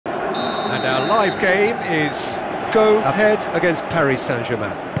live game is go ahead against Paris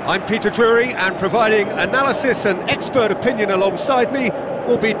Saint-Germain. I'm Peter Drury, and providing analysis and expert opinion alongside me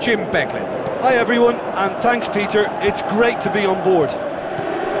will be Jim Beglin. Hi everyone, and thanks Peter, it's great to be on board.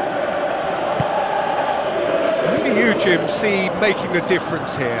 Who do you, Jim, see making a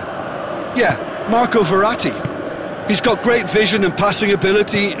difference here? Yeah, Marco Verratti. He's got great vision and passing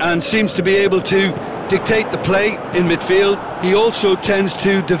ability and seems to be able to dictate the play in midfield. He also tends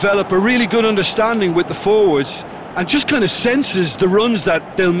to develop a really good understanding with the forwards and just kind of senses the runs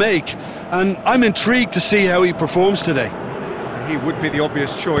that they'll make, and I'm intrigued to see how he performs today. He would be the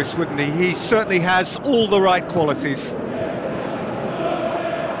obvious choice, wouldn't he? He certainly has all the right qualities.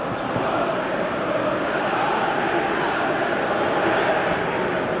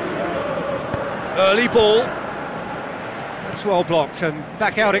 Early ball. That's well blocked, and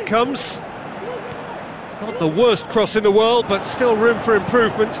back out it comes. Not the worst cross in the world, but still room for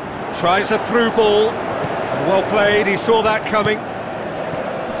improvement. Tries a through ball. Well played, he saw that coming.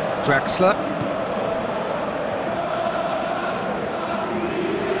 Draxler.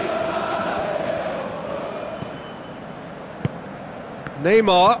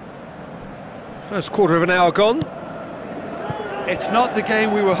 Neymar. First quarter of an hour gone. It's not the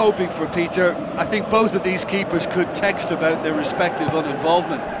game we were hoping for, Peter. I think both of these keepers could text about their respective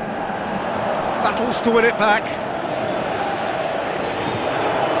uninvolvement. Battles to win it back.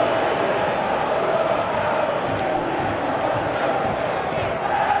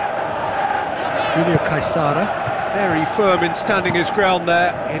 Junior Caesara, very firm in standing his ground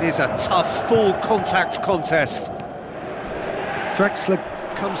there. It is a tough, full contact contest. Draxler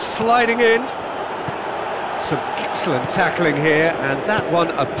comes sliding in. Some excellent tackling here, and that one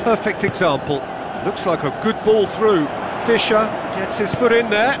a perfect example. Looks like a good ball through. Fischer gets his foot in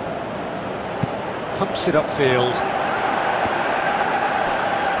there. Pumps it upfield.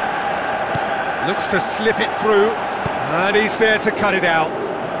 Looks to slip it through, and he's there to cut it out.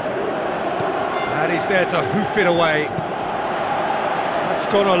 And he's there to hoof it away. That's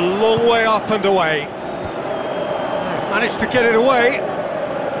gone a long way up and away. They've managed to get it away.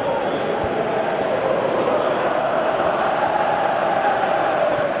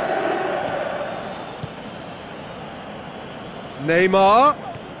 Neymar.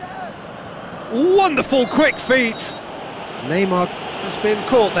 Wonderful quick feet. Neymar has been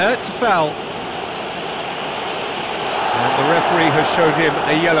caught there, it's a foul. And the referee has shown him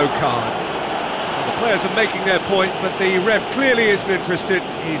a yellow card. The players are making their point, but the ref clearly isn't interested.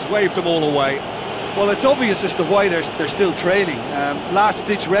 He's waved them all away. Well, it's obvious as to why they're still trailing.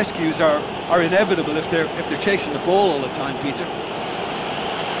 Last-ditch rescues are inevitable if they're chasing the ball all the time, Peter.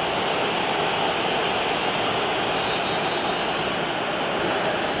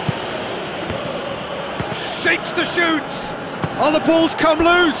 Shapes to shoot! Oh, the ball's come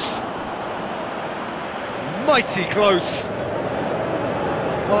loose! Mighty close.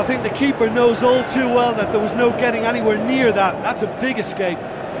 Well, I think the keeper knows all too well that there was no getting anywhere near that. That's a big escape.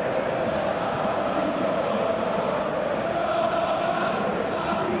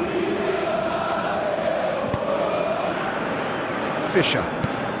 Fischer.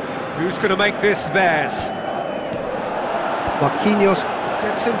 Who's going to make this theirs? Marquinhos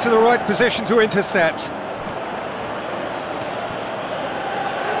gets into the right position to intercept.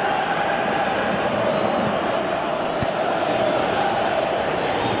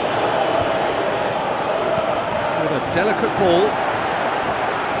 Delicate ball.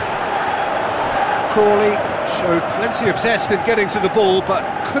 Crawley showed plenty of zest in getting to the ball, but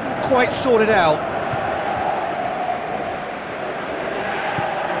couldn't quite sort it out.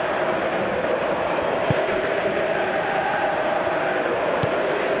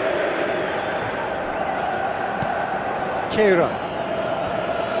 Kean.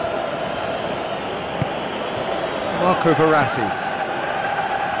 Marco Verratti.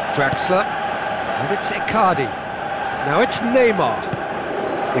 Draxler. And it's Icardi. Now it's Neymar.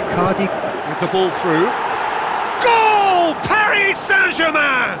 Icardi with the ball through. Goal! Paris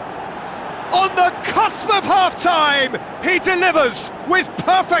Saint-Germain! On the cusp of half-time, he delivers with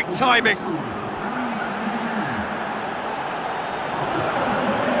perfect timing.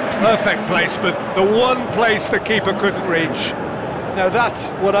 Perfect placement, the one place the keeper couldn't reach. Now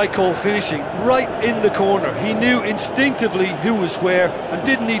that's what I call finishing, right in the corner. He knew instinctively who was where and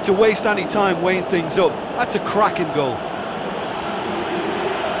didn't need to waste any time weighing things up. That's a cracking goal.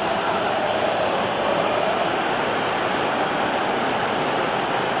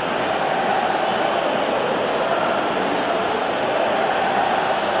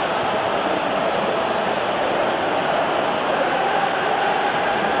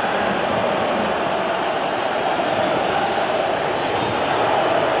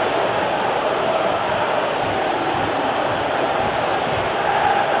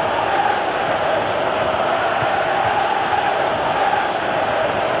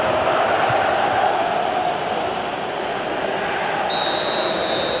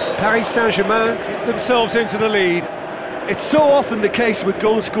 Paris Saint-Germain get themselves into the lead. It's so often the case with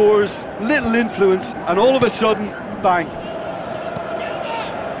goal scorers, little influence, and all of a sudden, bang.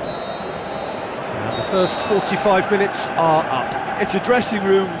 And the first 45 minutes are up. It's a dressing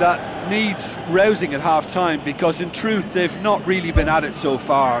room that needs rousing at half-time, because in truth they've not really been at it so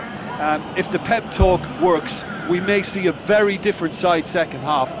far. If the pep talk works, we may see a very different side second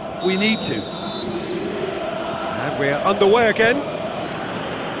half. We need to. And we're underway again.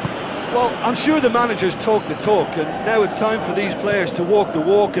 Well, I'm sure the managers talk the talk, and now it's time for these players to walk the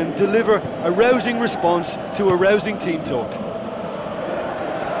walk and deliver a rousing response to a rousing team talk.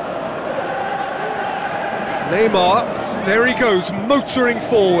 Neymar, there he goes, motoring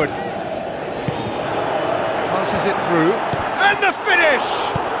forward. Passes it through, and the finish!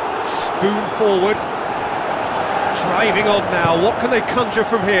 Spoon forward. Driving on now, what can they conjure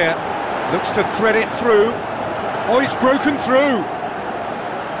from here? Looks to thread it through. Oh, he's broken through.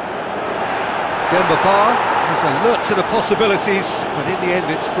 Demba is alert to the possibilities, but in the end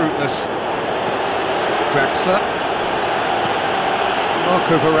it's fruitless. Draxler.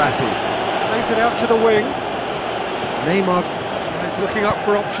 Marco Verratti plays it out to the wing. Neymar tries looking up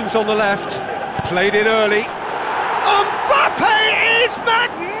for options on the left. Played it early. Mbappe is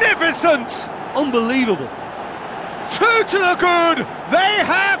magnificent! Unbelievable. Two to the good! They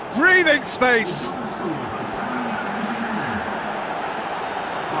have breathing space!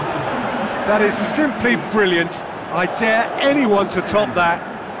 That is simply brilliant. I dare anyone to top that.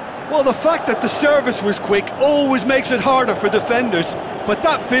 Well, the fact that the service was quick always makes it harder for defenders, but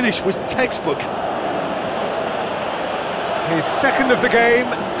that finish was textbook. His second of the game,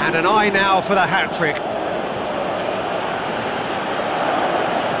 and an eye now for the hat-trick.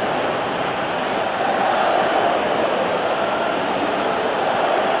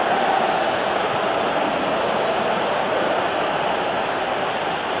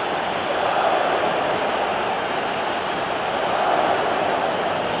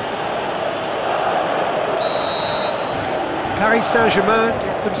 Paris Saint-Germain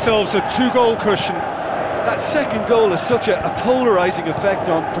get themselves a two-goal cushion. That second goal has such a polarising effect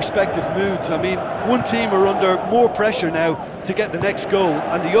on prospective moods. I mean, one team are under more pressure now to get the next goal,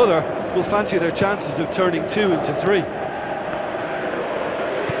 and the other will fancy their chances of turning 2 into 3.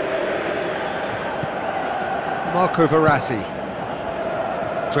 Marco Verratti.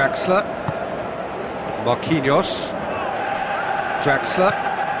 Draxler. Marquinhos. Draxler.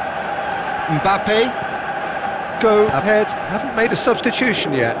 Mbappe. Go ahead. Haven't made a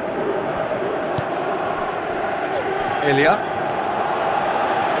substitution yet. Ilya.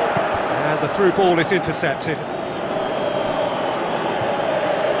 And the through ball is intercepted.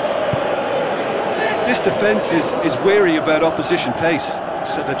 This defence is wary about opposition pace.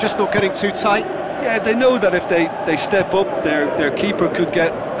 So they're just not getting too tight? Yeah, they know that if they step up, their keeper could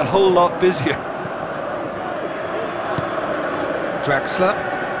get a whole lot busier. Draxler.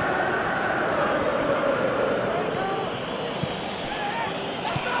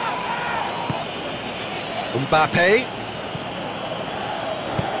 Mbappe.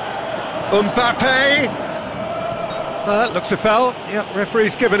 Looks a foul. Yep,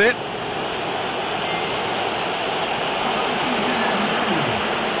 referee's given it.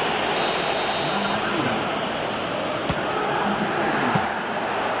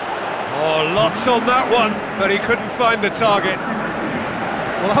 Oh, lots on that one, but he couldn't find the target.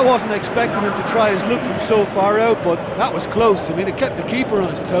 Well, I wasn't expecting him to try his luck from so far out, but that was close. I mean, it kept the keeper on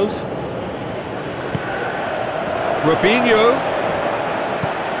his toes. Robinho.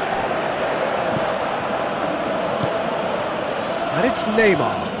 And it's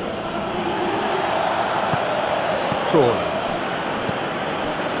Neymar. Crawley.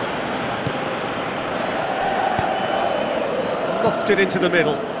 Lofted into the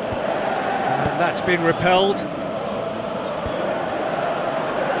middle. And that's been repelled.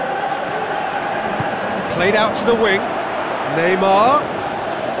 Played out to the wing. Neymar.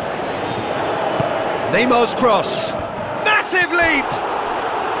 Neymar's cross. Massive leap!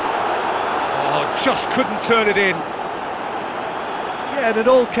 Oh, just couldn't turn it in. Yeah, and it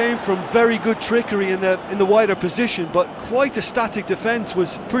all came from very good trickery in the wider position, but quite a static defence.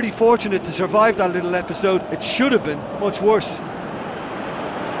 Was pretty fortunate to survive that little episode. It should have been much worse.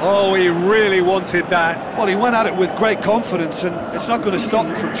 Oh, he really wanted that. Well, he went at it with great confidence, and it's not going to stop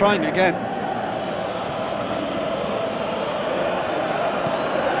him from trying again.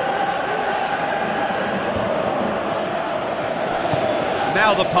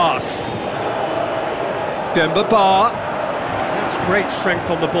 Now the pass. Demba. That's great strength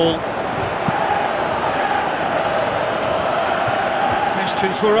on the ball.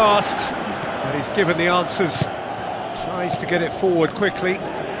 Questions were asked, but he's given the answers. Tries to get it forward quickly.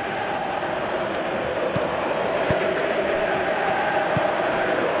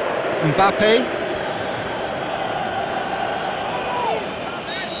 Mbappe.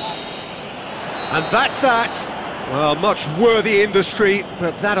 And that's that. Well, much worthy industry,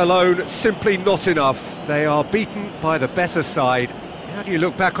 but that alone simply not enough. They are beaten by the better side. How do you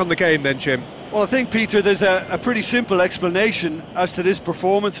look back on the game then, Jim? Well, I think, Peter, there's a pretty simple explanation as to this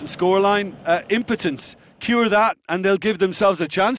performance and scoreline. Impotence. Cure that and they'll give themselves a chance.